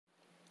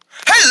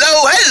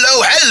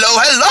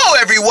Hello,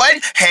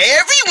 everyone. Hey,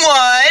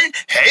 everyone.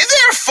 Hey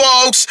there,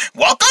 folks.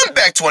 Welcome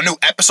back to a new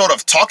episode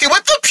of Talking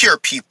with the Pure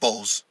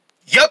Peoples.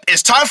 Yep,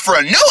 it's time for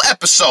a new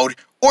episode,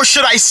 or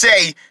should I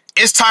say,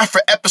 it's time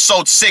for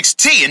episode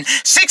 16.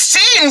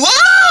 16!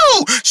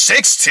 Woo!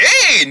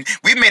 16!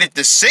 We made it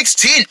to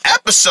 16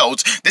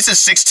 episodes. This is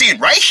 16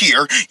 right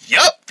here.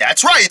 Yep,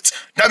 that's right.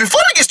 Now,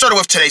 before we get started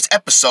with today's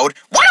episode,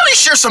 why don't we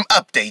share some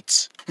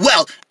updates?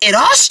 Well, it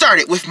all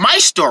started with my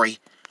story.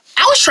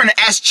 I was trying to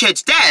ask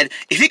Chet's dad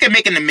if he could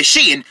make a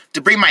machine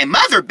to bring my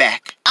mother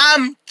back.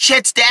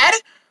 Chet's dad?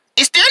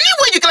 Is there any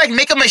way you could,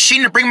 make a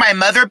machine to bring my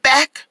mother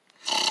back?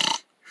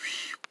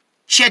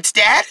 Chet's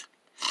dad?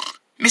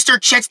 Mr.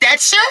 Chet's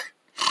dad, sir?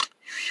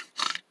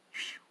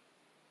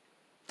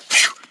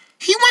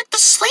 He went to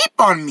sleep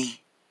on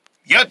me.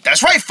 Yep,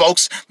 that's right,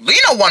 folks. Lena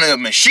wanted a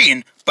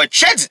machine, but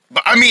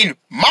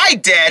my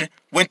dad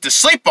went to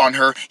sleep on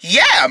her.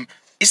 Yeah,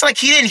 it's like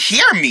he didn't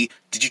hear me.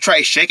 Did you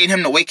try shaking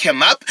him to wake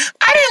him up?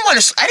 I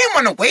didn't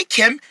want to wake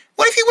him.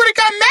 What if he would have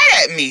got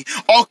mad at me?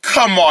 Oh,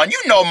 come on.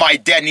 You know my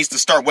dad needs to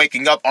start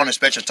waking up on a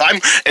special time,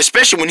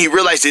 especially when he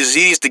realizes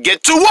he needs to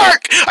get to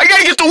work. I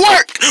gotta get to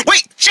work.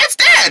 Wait, Chet's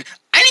dad,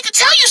 I need to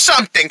tell you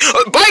something.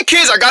 Bye,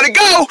 kids, I gotta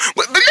go.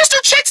 But Mr.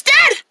 Chet's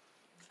dad?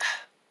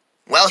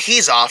 Well,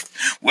 he's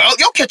off. Well,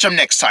 you'll catch him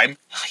next time.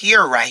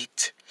 You're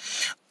right.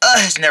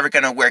 It's never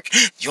gonna work.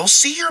 You'll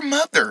see your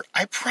mother,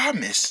 I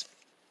promise.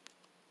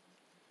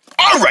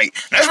 Alright,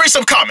 let's read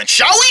some comments,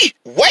 shall we?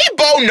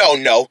 Weibo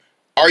no.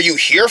 Are you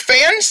here,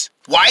 fans?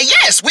 Why,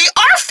 yes, we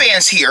are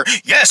fans here.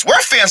 Yes, we're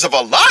fans of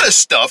a lot of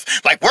stuff.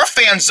 Like, we're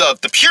fans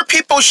of the Pure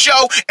Peoples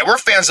show, and we're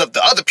fans of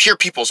the other Pure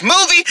Peoples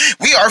movie.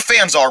 We are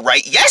fans, all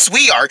right. Yes,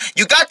 we are.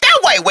 You got that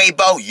right,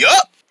 Weibo.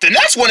 Yup. The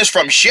next one is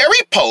from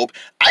Sherry Pope.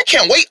 I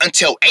can't wait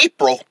until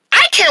April.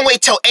 I can't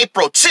wait till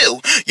April, too.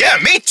 Yeah,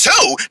 me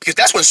too, because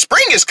that's when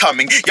spring is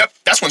coming. Yep,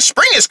 that's when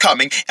spring is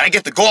coming, and I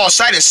get to go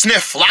outside and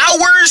sniff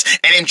flowers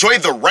and enjoy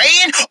the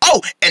rain.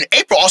 Oh, and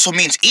April also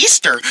means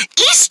Easter.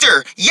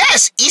 Easter!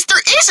 Yes, Easter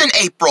is in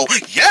April.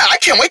 Yeah, I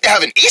can't wait to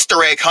have an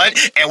Easter egg hunt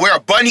and wear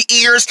bunny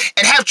ears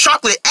and have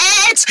chocolate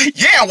eggs.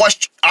 Yeah, and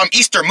watch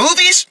Easter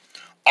movies.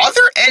 Are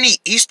there any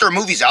Easter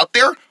movies out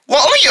there?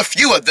 Well, only a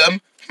few of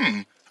them.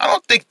 I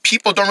don't think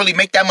people don't really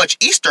make that much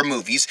Easter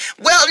movies.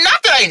 Well,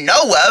 not that I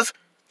know of.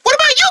 What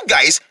about you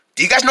guys?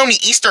 Do you guys know any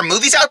Easter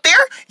movies out there?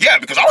 Yeah,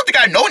 because I don't think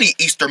I know any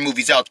Easter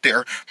movies out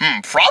there.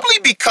 Probably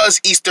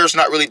because Easter's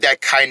not really that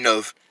kind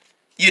of,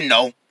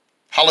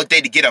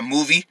 holiday to get a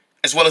movie,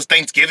 as well as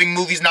Thanksgiving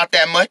movies not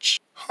that much.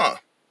 But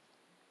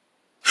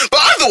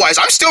otherwise,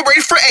 I'm still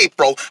ready for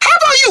April. How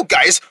about you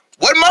guys?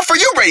 What month are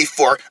you ready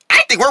for?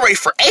 I think we're ready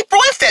for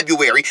April and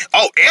February.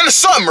 Oh, and the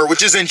summer,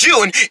 which is in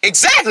June.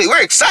 Exactly,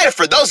 we're excited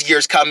for those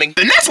years coming.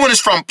 The next one is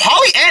from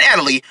Polly and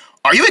Adelie.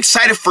 Are you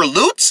excited for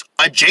Lutz,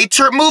 a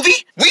J-Turp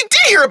movie? We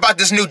did hear about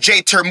this new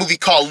J-Turp movie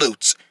called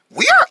Lutz.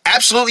 We are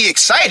absolutely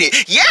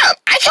excited. Yeah,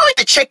 I can't wait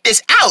to check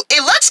this out.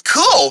 It looks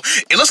cool.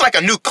 It looks like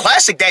a new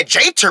classic that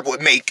J-Turp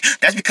would make.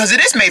 That's because it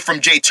is made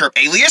from J-Turp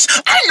Alias.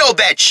 I know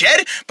that,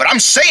 Ched, but I'm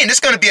saying it's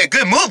gonna be a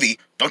good movie.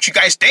 Don't you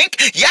guys think?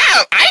 Yeah,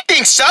 I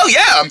think so,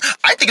 yeah.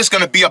 I think it's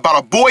gonna be about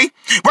a boy.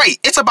 Right,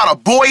 it's about a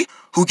boy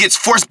who gets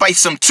forced by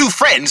some two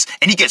friends,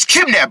 and he gets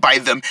kidnapped by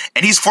them,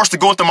 and he's forced to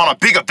go with them on a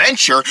big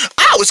adventure.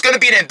 Oh, it's gonna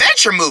be an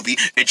adventure movie.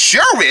 It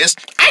sure is.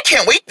 I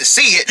can't wait to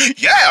see it.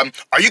 Yeah.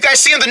 Are you guys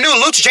seeing the new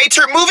Lutz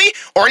J-Turp movie,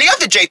 or any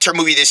other J-Turp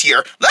movie this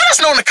year? Let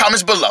us know in the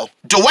comments below.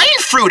 Dwayne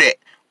Fruited,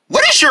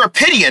 what is your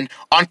opinion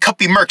on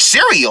Cuppy Mercs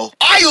cereal?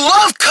 I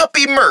love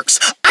Cuppy Mercs.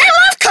 I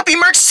love Cuppy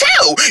Mercs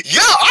too. Yeah,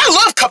 I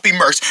love Cuppy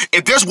Mercs.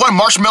 If there's one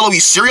marshmallowy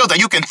cereal that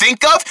you can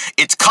think of,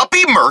 it's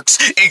Cuppy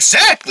Mercs.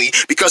 Exactly,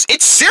 because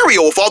it's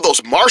cereal with all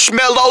those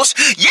marshmallows.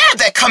 Yeah,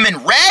 that come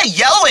in red,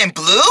 yellow, and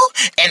blue,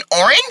 and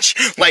orange.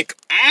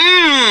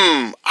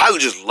 I would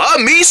just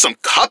love me some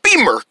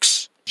Cuppy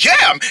Mercs.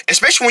 Yeah,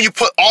 especially when you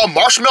put all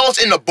marshmallows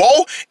in the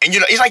bowl, and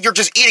it's like you're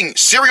just eating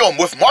cereal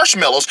with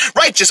marshmallows.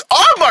 Right, just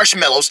all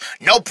marshmallows.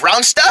 No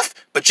brown stuff,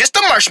 but just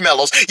the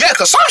marshmallows. Yeah,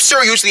 because some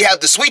cereal usually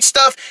have the sweet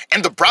stuff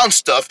and the brown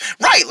stuff.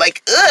 Right,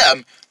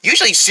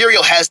 usually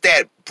cereal has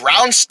that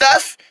brown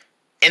stuff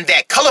and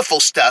that colorful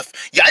stuff.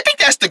 Yeah, I think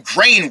that's the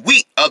grain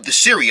wheat of the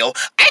cereal.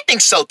 I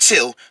think so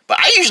too, but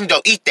I usually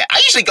don't eat that.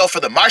 I usually go for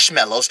the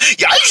marshmallows.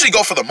 Yeah, I usually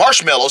go for the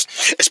marshmallows,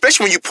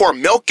 especially when you pour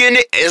milk in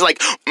it, and it's like,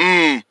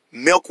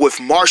 milk with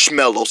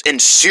marshmallows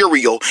and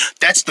cereal.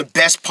 That's the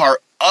best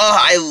part. Oh,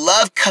 I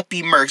love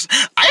Cuppy Mercs.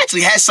 I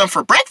actually had some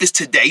for breakfast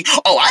today.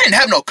 Oh, I didn't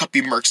have no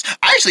Cuppy Mercs.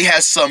 I actually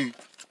had some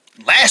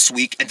last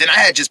week, and then I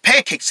had just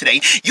pancakes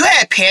today. You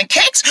had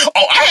pancakes?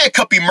 Oh, I had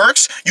Cuppy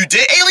Mercs. You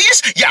did,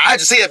 Alias? Yeah, I had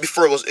to say that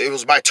before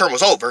my turn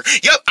was over.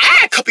 Yep, I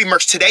had Cuppy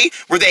Mercs today.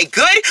 Were they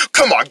good?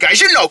 Come on,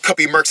 guys, you know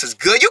Cuppy Mercs is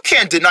good. You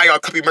can't deny our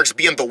Cuppy Mercs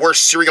being the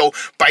worst cereal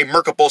by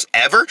Merkables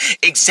ever.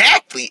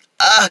 Exactly.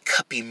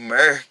 Cuppy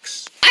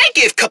Mercs. I I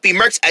give Cuppy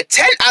Mercs a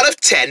 10 out of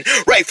 10,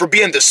 right, for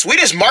being the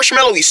sweetest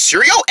marshmallowy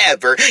cereal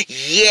ever.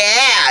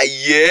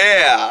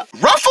 Yeah.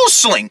 Ruffles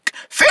Slink,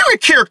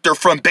 favorite character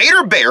from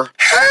Bader Bear.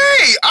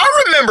 Hey,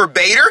 I remember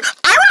Bader.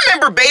 I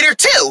remember Bader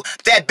too.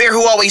 That bear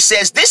who always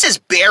says, "This is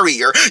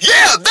Barrier."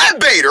 Yeah, that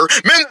Bader.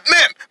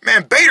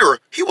 Man, Bader,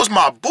 he was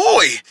my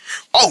boy.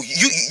 Oh,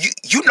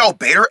 you know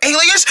Bader,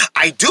 Alias?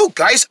 I do,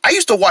 guys. I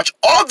used to watch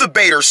all the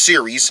Bader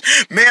series.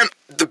 Man,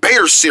 the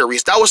Bader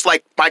series, that was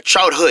like my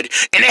childhood.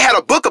 And they had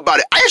a book about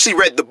it. I actually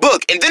read the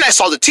book, and then I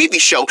saw the TV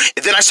show,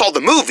 and then I saw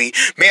the movie.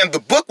 Man, the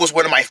book was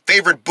one of my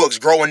favorite books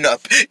growing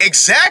up.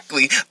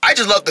 Exactly. I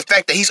just love the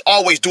fact that he's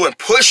always doing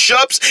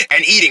push-ups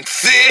and eating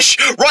fish,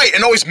 right,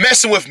 and always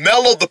messing with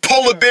Mellow, the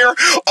polar bear.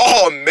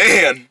 Oh,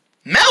 man.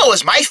 Mellow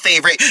is my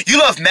favorite. You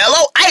love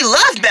Mellow? I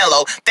love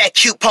Mellow, that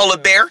cute polar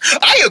bear.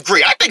 I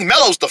agree. I think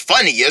Mellow's the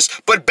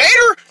funniest, but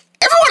Bader,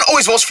 everyone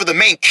always votes for the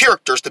main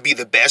characters to be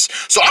the best,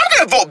 so I'm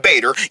gonna vote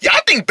Bader. Yeah,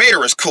 I think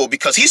Bader is cool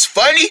because he's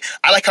funny.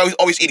 I like how he's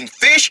always eating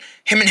fish,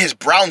 him and his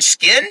brown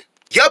skin.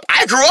 Yup,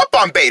 I grew up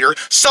on Bader.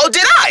 So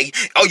did I.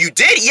 Oh, you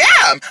did?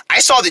 Yeah.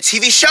 I saw the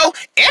TV show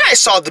and I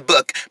saw the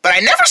book, but I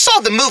never saw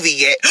the movie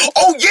yet.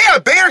 Oh, yeah,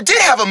 Bader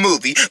did have a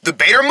movie. The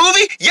Bader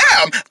movie?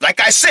 Yeah. Like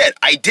I said,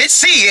 I did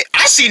see it.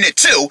 I seen it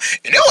too,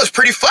 and it was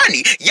pretty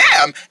funny.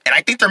 Yeah. And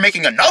I think they're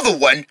making another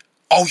one.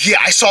 Oh, yeah,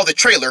 I saw the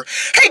trailer.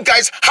 Hey,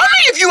 guys, how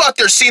many of you out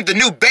there seen the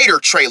new Bader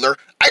trailer?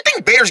 I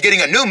think Bader's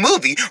getting a new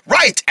movie.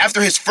 Right,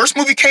 after his first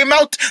movie came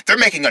out, they're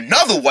making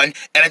another one,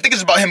 and I think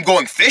it's about him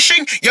going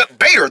fishing. Yup,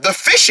 Bader, the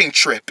fishing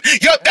trip.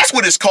 Yup, that's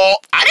what it's called.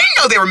 I didn't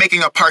know they were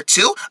making a part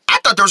 2. I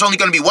thought there was only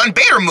going to be one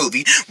Bader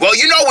movie. Well,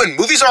 you know, when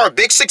movies are a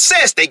big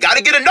success, they got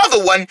to get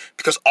another one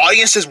because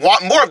audiences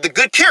want more of the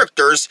good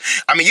characters.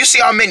 I mean, you see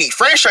how many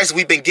franchises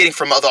we've been getting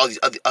from all these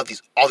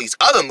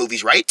other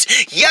movies, right?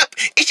 Yep,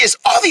 it's just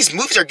all these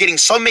movies are getting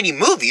so many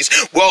movies.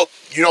 Well,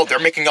 you know, they're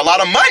making a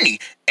lot of money.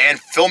 And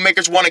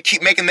filmmakers want to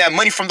keep making that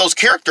money from those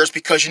characters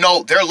because, you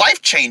know, they're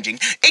life-changing.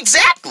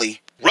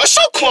 Exactly.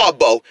 Russell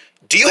Clawbo,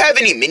 do you have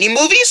any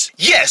mini-movies?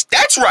 Yes,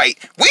 that's right.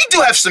 We do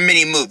have some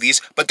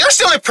mini-movies, but they're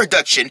still in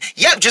production.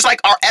 Yep, just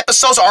like our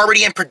episodes are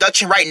already in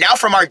production right now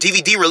from our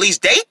DVD release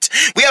date,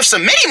 we have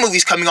some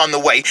mini-movies coming on the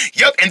way.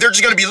 Yep, and they're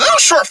just going to be little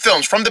short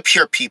films from the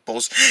Pure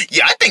Peoples.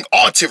 Yeah, I think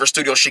all Tiver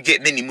Studios should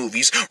get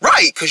mini-movies.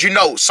 Right, because, you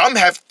know, some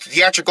have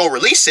theatrical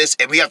releases,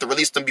 and we have to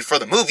release them before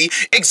the movie.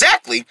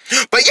 Exactly.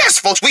 But yes,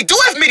 folks, we do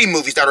have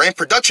mini-movies that are in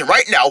production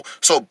right now,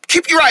 so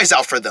keep your eyes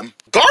out for them.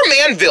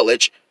 Garman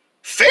Village.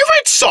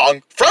 Favorite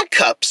song from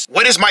Cups.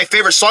 What is my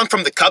favorite song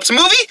from the Cups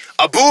movie?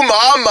 Abu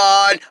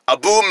Maman,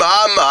 Abu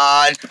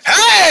Maman.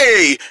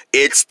 Hey,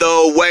 it's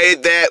the way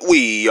that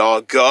we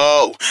all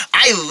go.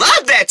 I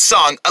love that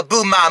song,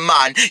 Abu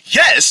Maman.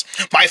 Yes,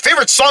 my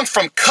favorite song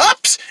from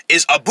Cups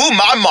is Abu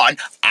Maman.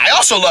 I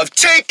also love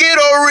Take It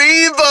or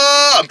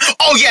Reva.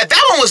 Oh yeah,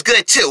 that one was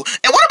good too.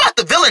 And what about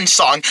the villain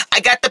song?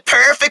 I got the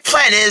perfect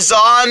plan is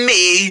on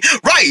me.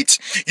 Right,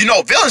 you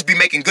know, villains be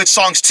making good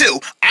songs too.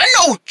 I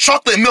know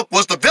Chocolate Milk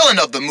was the villain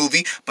of the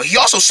movie, but he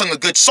also sung a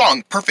good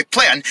song, Perfect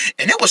Plan,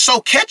 and it was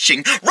so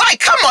catching. Right,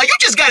 come on, you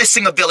just gotta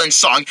sing a villain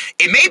song.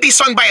 It may be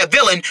sung by a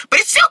villain, but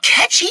it's still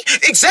catchy.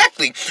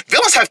 Exactly.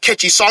 Villains have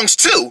catchy songs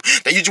too,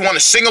 that you just want to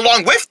sing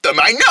along with them.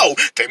 I know,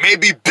 they may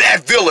be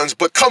bad villains,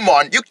 but come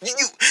on, you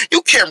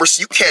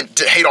can't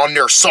hate on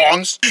their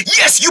songs.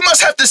 Yes, you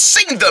must have to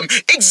sing them.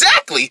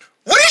 Exactly.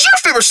 What is your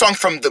favorite song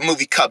from the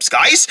movie Cubs,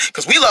 guys?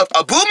 Because we love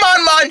Abu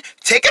Manman,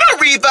 Take It or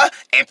Reva,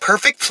 and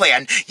Perfect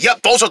Plan.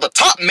 Yep, those are the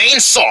top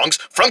main songs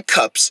from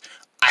Cubs.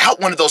 I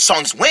hope one of those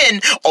songs win.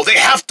 Oh, they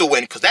have to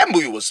win, because that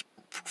movie was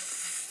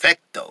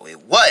perfecto.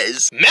 It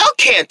was. Mel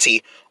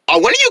Canty,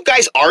 are one of you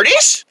guys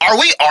artists? Are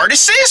we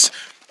artists?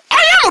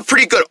 I am a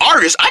pretty good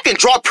artist. I can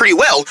draw pretty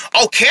well.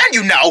 Oh, can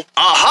you now?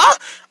 Uh-huh.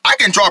 I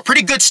can draw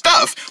pretty good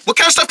stuff. What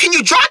kind of stuff can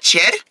you draw,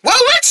 Chad? Well,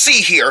 let's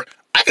see here.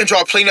 I can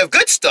draw plenty of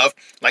good stuff.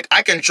 Like,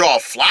 I can draw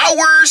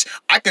flowers.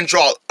 I can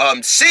draw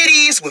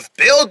cities with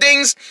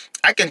buildings.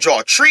 I can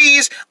draw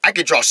trees. I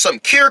can draw some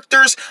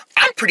characters.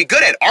 I'm pretty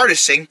good at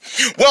artisting.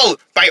 Well,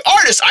 by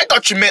artist, I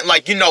thought you meant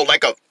like, you know,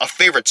 like a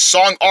favorite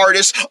song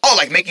artist. Oh,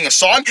 like making a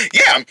song?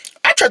 Yeah,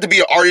 I tried to be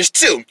an artist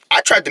too.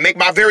 I tried to make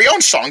my very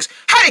own songs.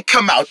 How'd it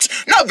come out?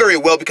 Not very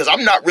well because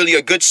I'm not really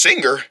a good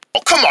singer.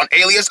 Oh, come on,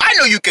 Alias. I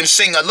know you can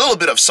sing a little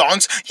bit of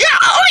songs. Yeah,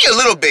 only a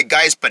little bit,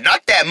 guys, but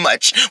not that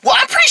much. Well,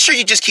 I'm pretty sure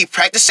you just keep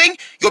practicing.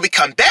 You'll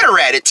become better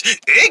at it.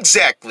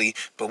 Exactly.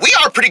 But we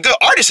are pretty good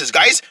artists,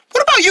 guys.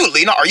 What about you,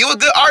 Lena? Are you a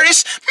good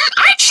artist?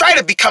 I try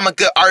to become a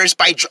good artist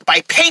by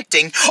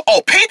painting.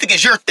 Oh, painting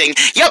is your thing.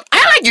 Yep,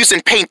 I like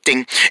using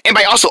painting. And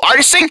by also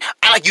artisting,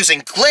 I like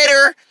using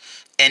glitter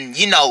and,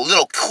 you know,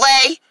 little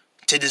clay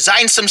to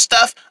design some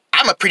stuff.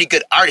 I'm a pretty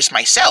good artist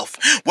myself.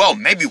 Well,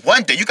 maybe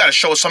one day you gotta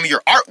show us some of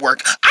your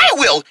artwork. I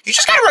will. You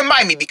just gotta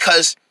remind me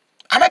because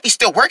I might be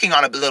still working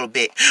on it a little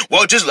bit.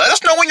 Well, just let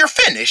us know when you're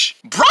finished.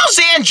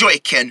 Brozan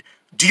Joykin,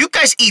 do you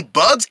guys eat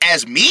bugs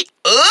as meat?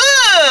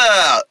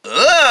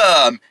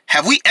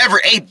 Have we ever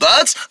ate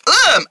bugs?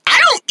 I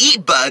don't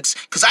eat bugs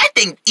because I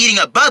think eating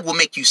a bug will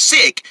make you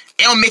sick.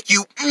 it'll make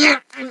you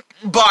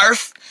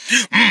barf.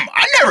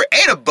 I never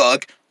ate a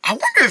bug. I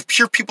wonder if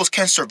pure peoples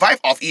can survive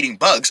off eating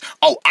bugs.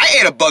 Oh, I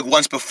ate a bug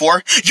once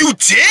before. You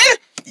did?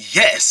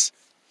 Yes.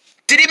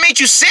 Did it make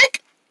you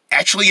sick?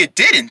 Actually, it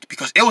didn't,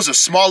 because it was a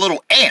small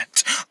little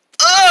ant.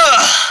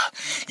 Ugh!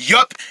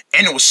 Yup,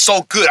 and it was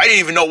so good, I didn't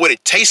even know what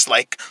it tastes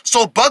like.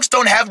 So bugs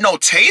don't have no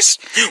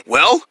taste?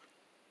 Well,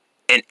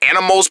 in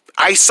animals'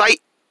 eyesight,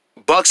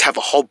 bugs have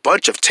a whole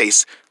bunch of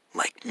tastes,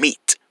 like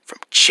meat from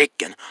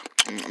chicken.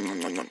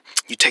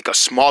 You take a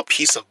small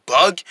piece of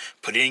bug,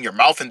 put it in your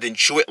mouth, and then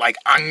chew it like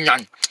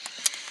onion.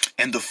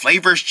 And the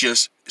flavors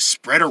just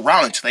spread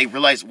around until they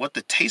realize what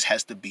the taste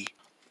has to be.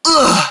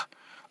 Ugh!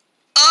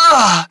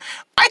 Ugh!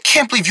 I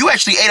can't believe you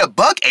actually ate a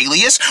bug,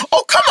 Alias.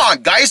 Oh, come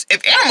on, guys.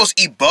 If animals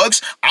eat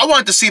bugs, I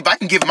wanted to see if I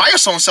can give my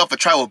own self a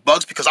try with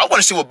bugs because I want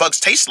to see what bugs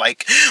taste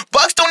like.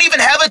 Bugs don't even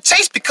have a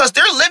taste because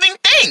they're living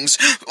things.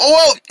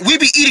 Well, we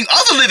be eating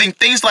other living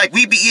things like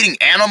we be eating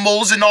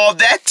animals and all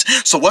that.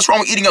 So what's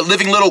wrong with eating a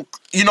living little,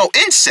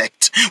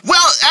 insect?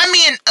 Well, I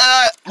mean,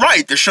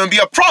 right, there shouldn't be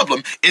a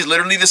problem. It's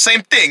literally the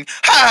same thing.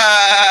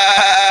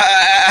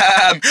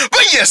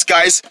 But yes,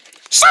 guys.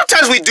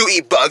 Sometimes we do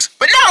eat bugs,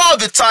 but not all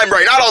the time,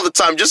 right? Not all the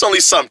time, just only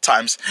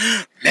sometimes.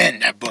 Man,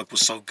 that bug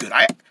was so good.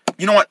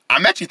 You know what?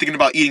 I'm actually thinking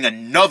about eating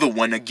another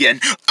one again.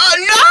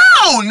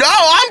 No,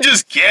 I'm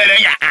just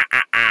kidding.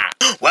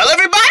 Well,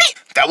 everybody,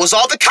 that was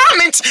all the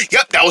comments.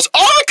 Yep, that was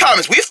all the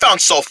comments we've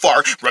found so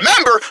far.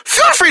 Remember,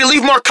 feel free to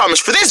leave more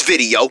comments for this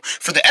video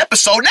for the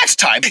episode next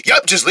time.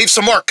 Yep, just leave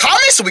some more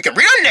comments so we can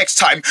read them next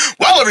time.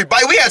 Well,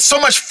 everybody, we had so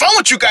much fun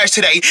with you guys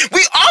today.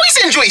 We always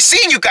enjoy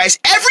seeing you guys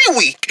every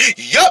week.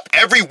 Yup,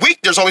 every week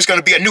there's always going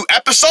to be a new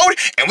episode,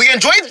 and we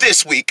enjoyed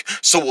this week.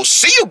 So we'll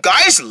see you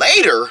guys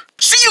later.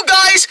 See you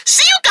guys.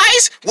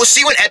 We'll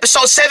see you in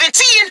episode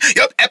 17.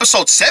 Yup,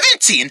 episode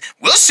 17.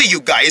 We'll see you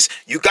guys.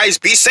 You guys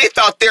be safe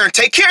out there and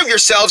take care of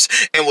yourselves,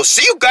 and we'll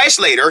see you guys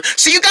later.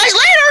 See you guys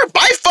later.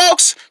 Bye,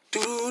 folks.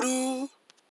 Doo-doo-doo.